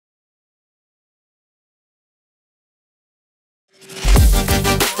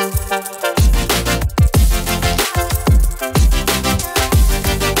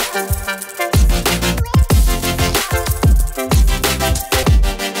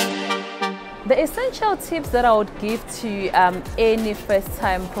The essential tips that I would give to any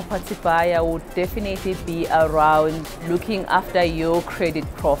first-time property buyer would definitely be around looking after your credit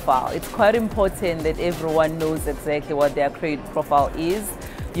profile. It's quite important that everyone knows exactly what their credit profile is.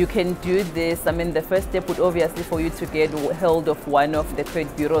 You can do this. I mean, the first step would obviously for you to get hold of one of the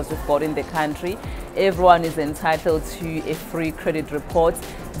credit bureaus we've got in the country. Everyone is entitled to a free credit report.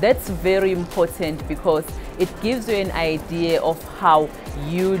 That's very important because it gives you an idea of how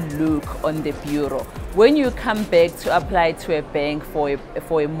you look on the bureau. When you come back to apply to a bank for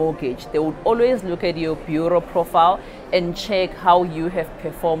a mortgage, they would always look at your bureau profile and check how you have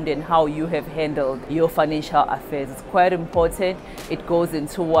performed and how you have handled your financial affairs. It's quite important. It goes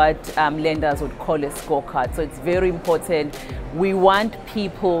into what lenders would call a scorecard. So it's very important. We want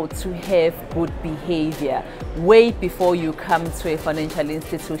people to have good behavior way before you come to a financial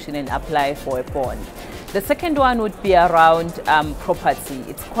institution and apply for a bond. The second one would be around property.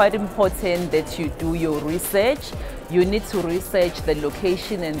 It's quite important that you do your research. You need to research the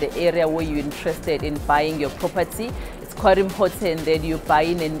location and the area where you're interested in buying your property. It's quite important that you buy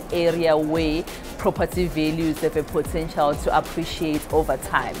in an area where property values have a potential to appreciate over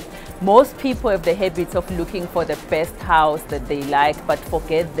time. Most people have the habit of looking for the best house that they like but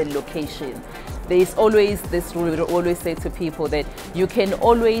forget the location. There's always this rule we always say to people that you can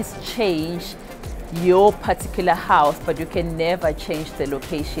always change your particular house, but you can never change the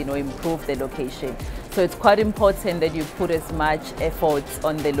location or improve the location. So it's quite important that you put as much effort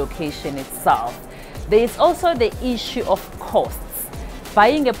on the location itself. There is also the issue of costs.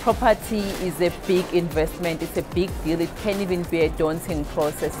 Buying a property is a big investment, it's a big deal. It can even be a daunting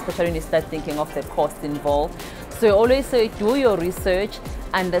process, especially when you start thinking of the cost involved. So I always say do your research,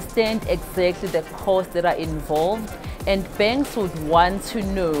 understand exactly the costs that are involved, and banks would want to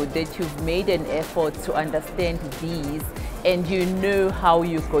know that you've made an effort to understand these and you know how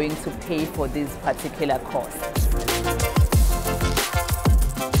you're going to pay for these particular costs.